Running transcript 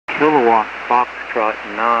Kilowatt Foxtrot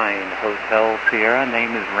 9 Hotel Sierra.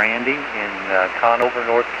 Name is Randy in Conover,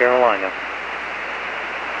 North Carolina.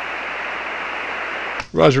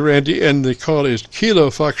 Roger, Randy, and the call is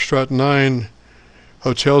Kilo Foxtrot 9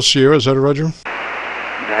 Hotel Sierra. Is that a Roger?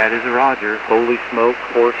 That is a Roger. Holy smoke,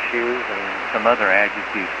 horseshoes, and some other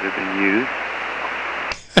adjectives that have been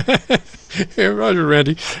used. Hey, Roger,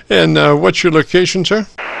 Randy. And what's your location, sir?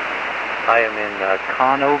 I am in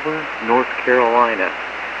Conover, North Carolina.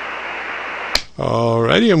 All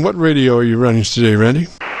righty, and what radio are you running today, Randy?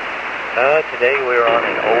 Today we're on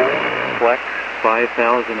an old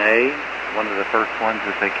FLEX-5000A, one of the first ones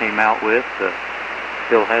that they came out with.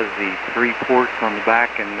 Still has the 3 ports on the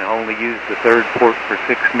back and only used the 3rd port for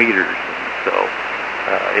 6 meters. And so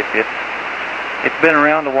it's been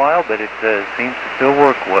around a while, but it seems to still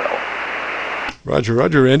work well. Roger,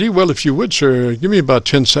 Roger, Randy. Well, if you would, sir, give me about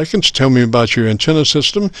 10 seconds. Tell me about your antenna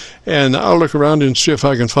system, and I'll look around and see if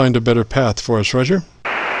I can find a better path for us, Roger.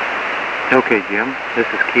 Okay, Jim. This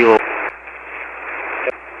is Kilo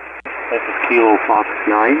Fox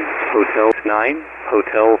 9, Hotel 9,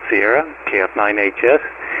 Hotel Sierra, KF9HS.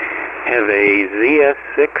 Have a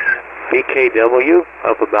ZS6 VKW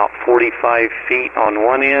up about 45 feet on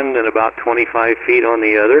one end and about 25 feet on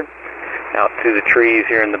the other, out to the trees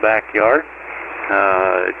here in the backyard.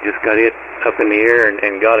 Just got it up in the air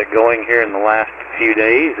and got it going here in the last few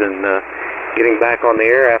days, and getting back on the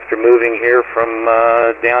air after moving here from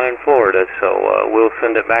down in Florida. So we'll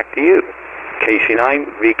send it back to you.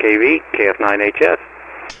 KC9VKV, KF9HS.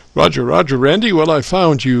 Roger, Roger, Randy. Well, I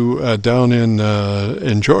found you down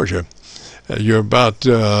in Georgia. You're about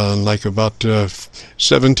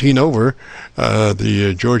 17 over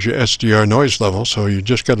the Georgia SDR noise level, so you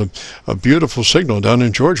just got a beautiful signal down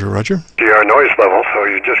in Georgia, Roger. SDR noise level, so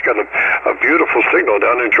you just got a beautiful signal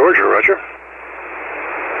down in Georgia, Roger.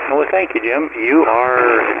 Well, thank you, Jim. You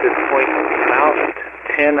are at this point about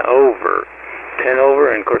 10 over. 10 over,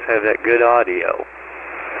 and of course have that good audio.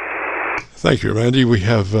 Thank you, Randy. We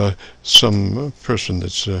have some person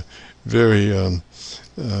that's very,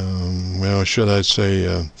 well, should I say,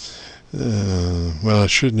 well, I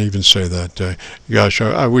shouldn't even say that. Gosh,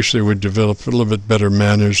 I wish they would develop a little bit better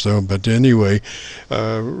manners, though. But anyway,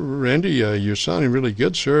 Randy, you're sounding really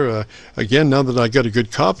good, sir. Again, now that I got a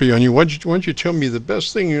good copy on you, why don't you tell me the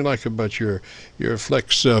best thing you like about your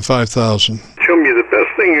Flex 5000? Tell me the best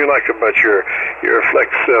thing you like about your Flex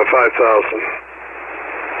 5000.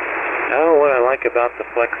 Oh, what I like about the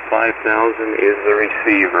Flex 5000 is the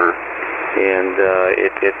receiver, and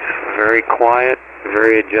it's very quiet,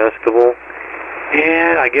 very adjustable,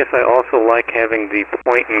 and I guess I also like having the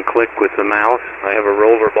point and click with the mouse. I have a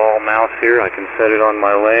rollerball mouse here. I can set it on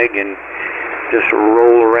my leg and just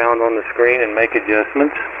roll around on the screen and make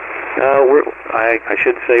adjustments. I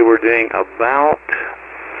should say we're doing about,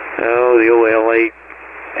 the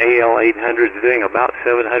AL800 is doing about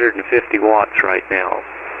 750 watts right now.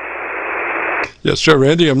 Yes, sir,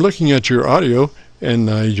 Randy. I'm looking at your audio, and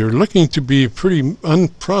you're looking to be pretty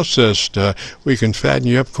unprocessed. We can fatten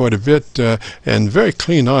you up quite a bit, and very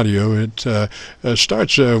clean audio. It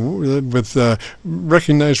starts with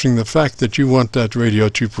recognizing the fact that you want that radio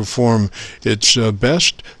to perform its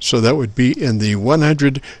best, so that would be in the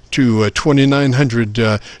 100 to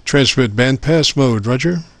 2900 transmit bandpass mode,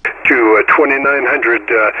 Roger? To 2900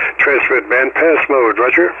 transmit bandpass mode,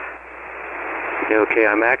 Roger. Okay,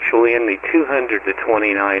 I'm actually in the 200 to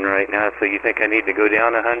 29 right now, so you think I need to go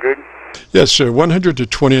down 100? Yes, sir. 100 to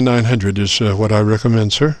 2900 is what I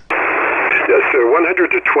recommend, sir. Yes, sir.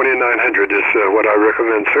 100 to 2900 is what I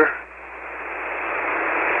recommend, sir.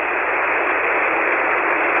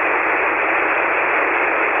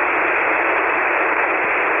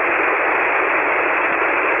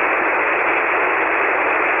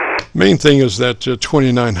 Main thing is that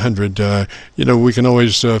 2900, we can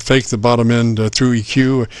always fake the bottom end through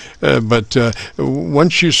EQ, but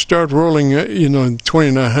once you start rolling,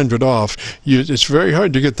 2900 off, it's very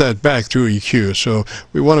hard to get that back through EQ. So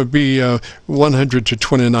we want to be 100 to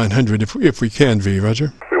 2900 if we can, V,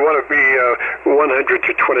 Roger. We want to be 100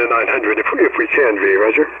 to 2900 if we can, V,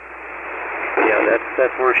 Roger. Yeah,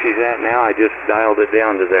 that's where she's at now. I just dialed it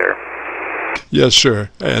down to there. Yes, sir.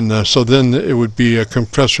 And so then it would be a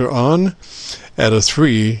compressor on at a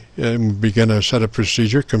 3, and begin a setup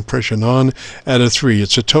procedure, compression on at a 3.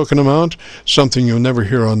 It's a token amount, something you'll never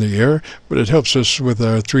hear on the air, but it helps us with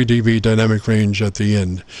our 3 dB dynamic range at the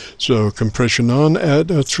end. So compression on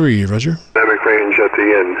at a 3, Roger. Dynamic range at the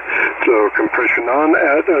end. So compression on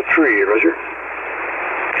at a 3, Roger.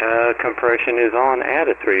 Compression is on at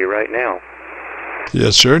a 3 right now.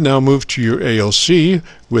 Yes, sir. Now move to your ALC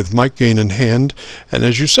with mic gain in hand. And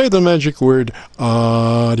as you say the magic word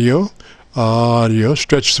audio, audio,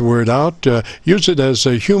 stretch the word out, use it as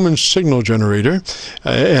a human signal generator.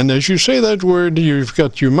 And as you say that word, you've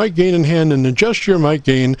got your mic gain in hand, and adjust your mic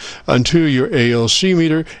gain until your ALC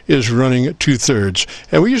meter is running at 2/3.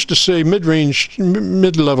 And we used to say mid-range,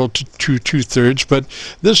 mid-level to 2/3, but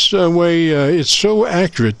this way it's so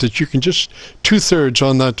accurate that you can just 2/3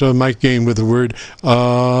 on that mic gain with the word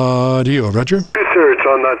audio. Roger? 2/3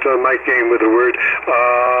 on that mic gain with the word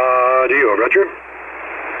audio. Roger?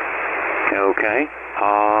 Okay,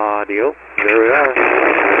 audio. There we are.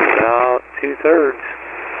 About 2/3.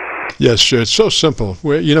 Yes, sure. It's so simple.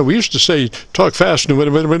 We used to say talk fast, but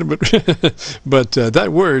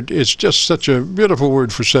that word is just such a beautiful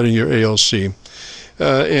word for setting your ALC.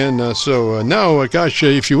 So now, gosh,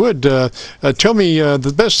 if you would, tell me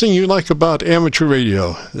the best thing you like about amateur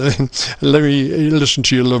radio. Let me listen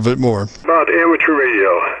to you a little bit more. About amateur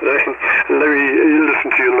radio. Let me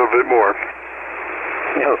listen to you a little bit more.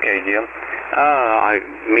 Okay, Jim.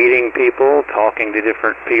 Meeting people, talking to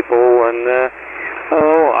different people, and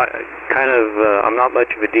I'm not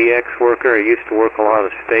much of a DX worker. I used to work a lot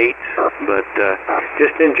of states, but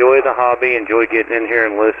just enjoy the hobby, enjoy getting in here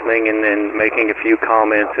and listening, and then making a few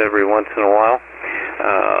comments every once in a while.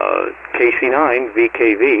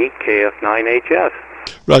 KC9VKV, KF9HS.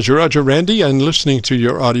 Roger, Roger, Randy, and listening to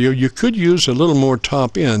your audio, you could use a little more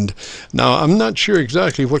top end. Now, I'm not sure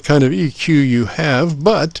exactly what kind of EQ you have,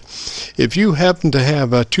 but if you happen to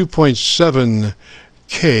have a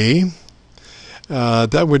 2.7K,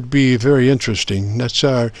 that would be very interesting. That's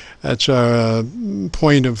our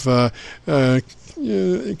point of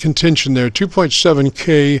contention there.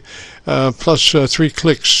 2.7K plus 3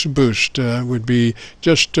 clicks boost would be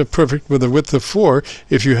just perfect with a width of 4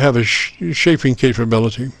 if you have a shaping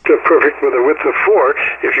capability. Perfect with a width of 4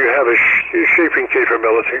 if you have a shaping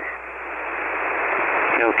capability.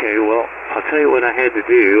 Okay, well, I'll tell you what I had to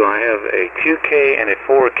do. I have a 2K and a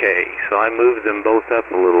 4K, so I moved them both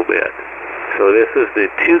up a little bit. So this is the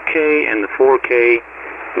 2K and the 4K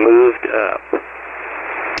moved up.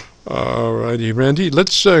 All righty, Randy.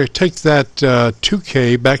 Let's take that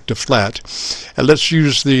 2K back to flat, and let's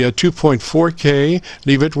use the 2.4K.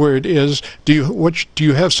 Leave it where it is. Do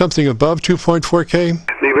you have something above 2.4K?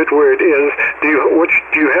 Leave it where it is. Do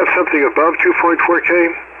you have something above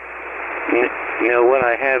 2.4K? No, what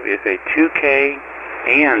I have is a 2K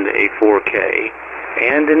and a 4K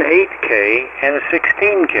and an 8K and a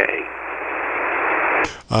 16K.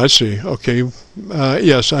 I see. Okay.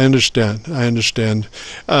 Yes, I understand.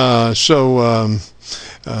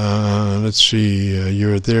 Let's see.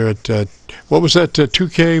 You're there at, what was that,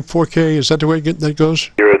 2K, 4K? Is that the way that goes?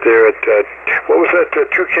 You're there at, what was that,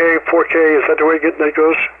 2K, 4K? Is that the way that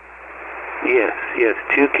goes? Yes,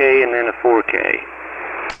 2K and then a 4K.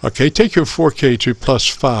 Okay, take your 4K to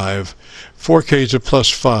 +5. 4K to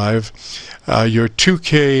 +5. Your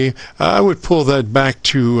 2K, I would pull that back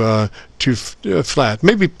to flat,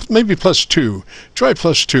 maybe +2. Try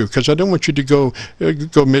 +2, because I don't want you to go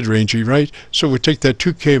mid-rangey, right? So we take that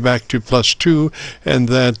 2K back to +2 and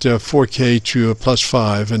that 4K to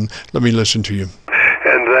 +5, and let me listen to you.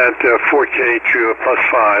 And that 4K to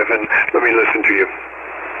 +5, and let me listen to you.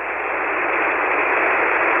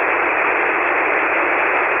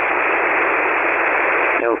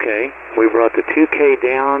 Okay, we brought the 2K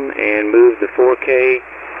down and moved the 4K.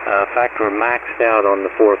 In fact, we're maxed out on the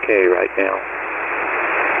 4K right now.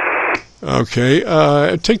 Okay,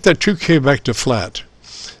 take that 2K back to flat.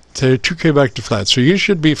 Take 2K back to flat. So you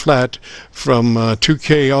should be flat from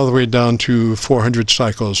 2K all the way down to 400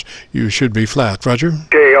 cycles. You should be flat. Roger?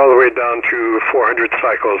 2K all the way down to 400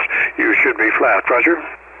 cycles. You should be flat. Roger?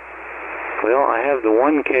 Well, I have the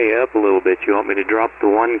 1K up a little bit. You want me to drop the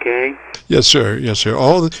 1K? Yes, sir. Yes, sir.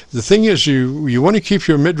 The thing is, you want to keep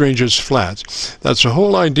your mid-ranges flat. That's the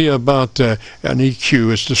whole idea about an EQ,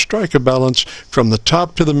 is to strike a balance from the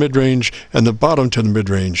top to the mid-range and the bottom to the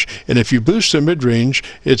mid-range. And if you boost the mid-range,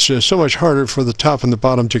 it's so much harder for the top and the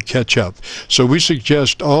bottom to catch up. So we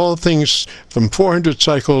suggest all things from 400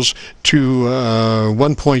 cycles to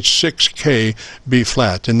 1.6K be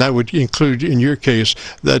flat, and that would include, in your case,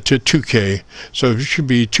 that to 2K. So it should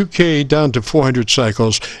be 2K down to 400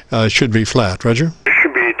 cycles should be flat. Roger? It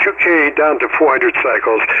should be 2K down to 400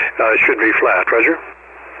 cycles should be flat. Roger?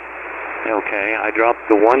 Okay, I dropped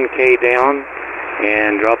the 1K down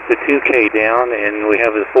and dropped the 2K down, and we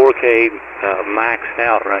have the 4K maxed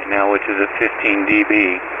out right now, which is at 15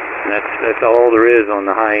 dB. And that's all there is on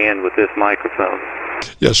the high end with this microphone.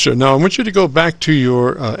 Yes, sir. Now, I want you to go back to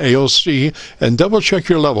your ALC and double-check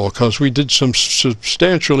your level, because we did some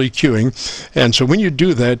substantial EQing. And so when you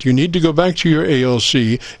do that, you need to go back to your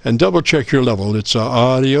ALC and double-check your level. It's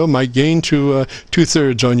audio might gain to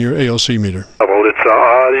 2/3 on your ALC meter. It's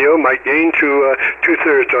audio might gain to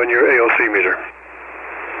 2/3 on your ALC meter.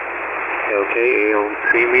 Okay,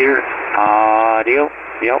 ALC meter, audio.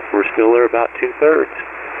 Yep, we're still there about 2/3.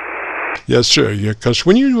 Yes, sir. Because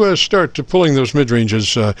when you start pulling those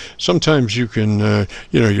mid-ranges, sometimes you can,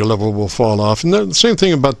 your level will fall off. And the same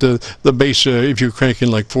thing about the bass. If you're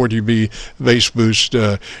cranking like 4 dB bass boost,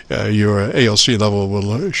 your ALC level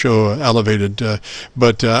will show elevated.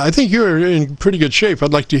 But I think you're in pretty good shape.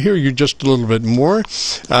 I'd like to hear you just a little bit more.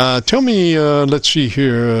 Tell me, let's see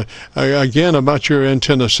here, again about your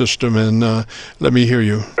antenna system, and let me hear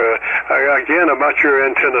you. Again about your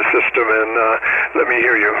antenna system, and let me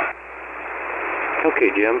hear you.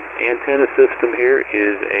 Okay, Jim. Antenna system here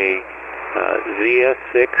is a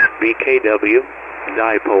ZS6 VKW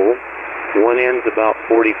dipole. One end's about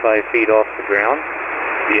 45 feet off the ground.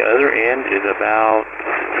 The other end is about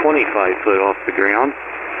 25 foot off the ground.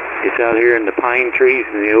 It's out here in the pine trees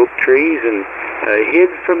and the oak trees, and hid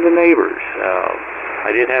from the neighbors.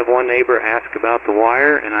 I did have one neighbor ask about the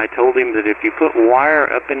wire, and I told him that if you put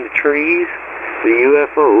wire up in the trees, the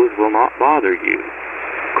UFOs will not bother you.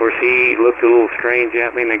 Of course, he looked a little strange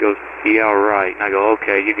at me, and he goes, "Yeah, right." And I go,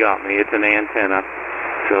 "Okay, you got me. It's an antenna."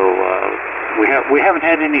 So we haven't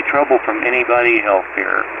had any trouble from anybody else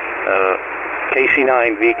here.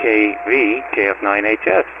 KC9VKV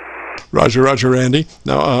KF9HS. Roger, Randy.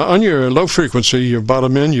 Now, on your low frequency, your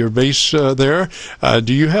bottom end, your bass there,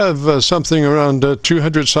 do you have something around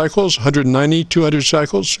 200 cycles, 190, 200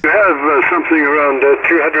 cycles? You have something around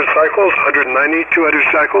 200 cycles, 190, 200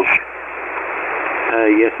 cycles?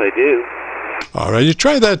 Yes, I do. All right, you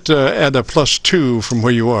try that at a +2 from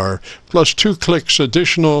where you are. +2 clicks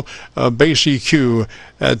additional bass EQ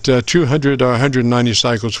at 200 or 190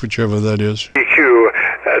 cycles, whichever that is. EQ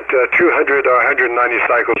at 200 or 190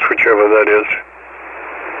 cycles, whichever that is.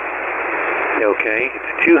 Okay,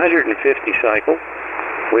 it's 250 cycles.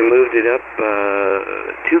 We moved it up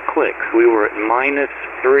 2 clicks. We were at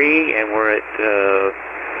 -3, and we're at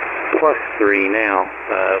 +3 now,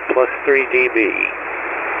 +3 dB.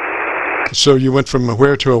 So you went from a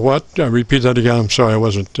where to a what? Repeat that again. I'm sorry,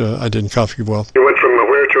 I didn't copy well. You went from a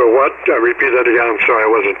where to a what? Repeat that again. I'm sorry,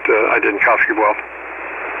 I didn't copy well.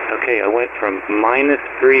 Okay, I went from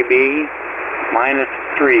 -3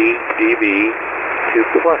 dB to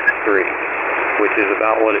 +3, which is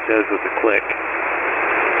about what it does with the click.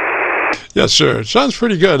 Yes, sir. It sounds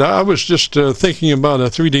pretty good. I was just thinking about a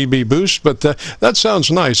 3 dB boost, but that sounds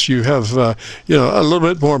nice. You have, a little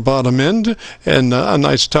bit more bottom end and a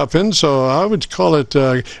nice top end, so I would call it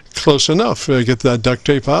close enough. Get that duct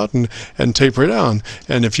tape out and taper it down.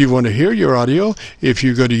 And if you want to hear your audio, if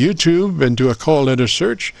you go to YouTube and do a call letter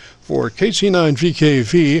search for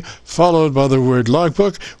KC9VKV, followed by the word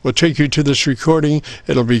logbook, will take you to this recording.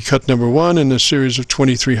 It'll be cut number 1 in a series of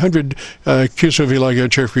 2,300 QSO-VLOG air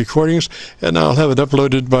check recordings, and I'll have it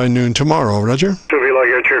uploaded by noon tomorrow. Roger?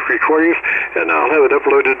 QSO-VLOG air check recordings, and I'll have it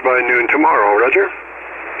uploaded by noon tomorrow. Roger?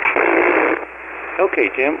 Okay,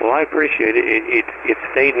 Jim. Well, I appreciate it. It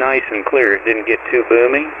stayed nice and clear. It didn't get too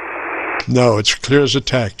boomy. No, it's clear as a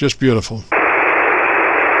tack. Just beautiful.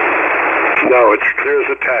 No, it's clear as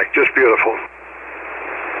a tack. Just beautiful.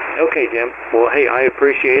 Okay, Jim. Well, hey, I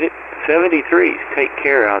appreciate it. 73s, take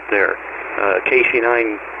care out there.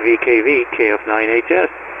 KC9VKV KF9HS.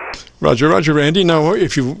 Roger, Randy. Now,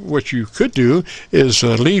 what you could do is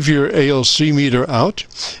leave your ALC meter out.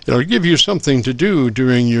 It'll give you something to do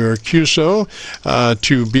during your QSO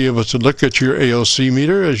to be able to look at your ALC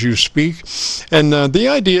meter as you speak. And the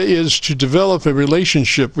idea is to develop a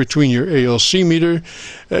relationship between your ALC meter,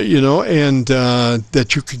 and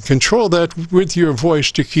that you can control that with your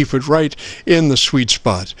voice to keep it right in the sweet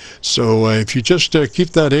spot. So if you just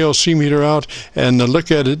keep that ALC meter out and look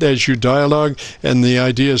at it as you dialogue, and the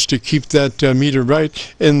idea is to keep that meter right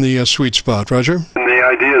in the sweet spot. Roger? And the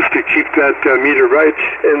idea is to keep that meter right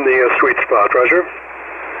in the sweet spot. Roger?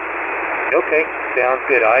 Okay, sounds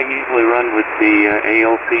good. I usually run with the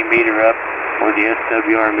ALC meter up, or the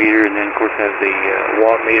SWR meter, and then of course have the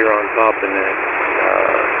watt meter on top, and then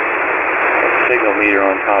signal meter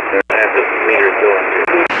on top there. I have the meter going.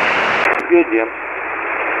 Good, Jim.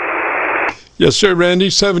 Yes, sir,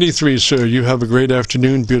 Randy. 73, sir. You have a great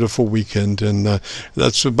afternoon, beautiful weekend, and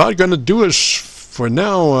that's about going to do us for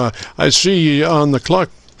now. I see on the clock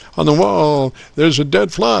on the wall there's a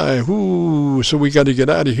dead fly. Ooh, so we got to get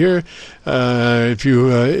out of here. If you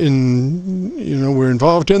were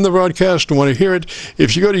involved in the broadcast and want to hear it,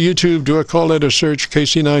 if you go to YouTube, do a call letter search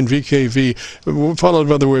KC9VKV, followed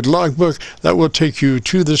by the word logbook. That will take you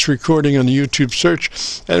to this recording on the YouTube search,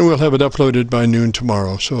 and we'll have it uploaded by noon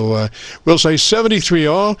tomorrow. So we'll say 73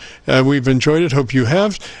 all. We've enjoyed it. Hope you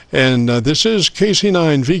have. And this is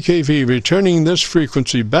KC9VKV returning this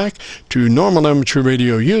frequency back to normal amateur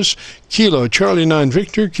radio use. Kilo Charlie 9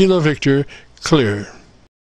 Victor, Kilo Victor, clear.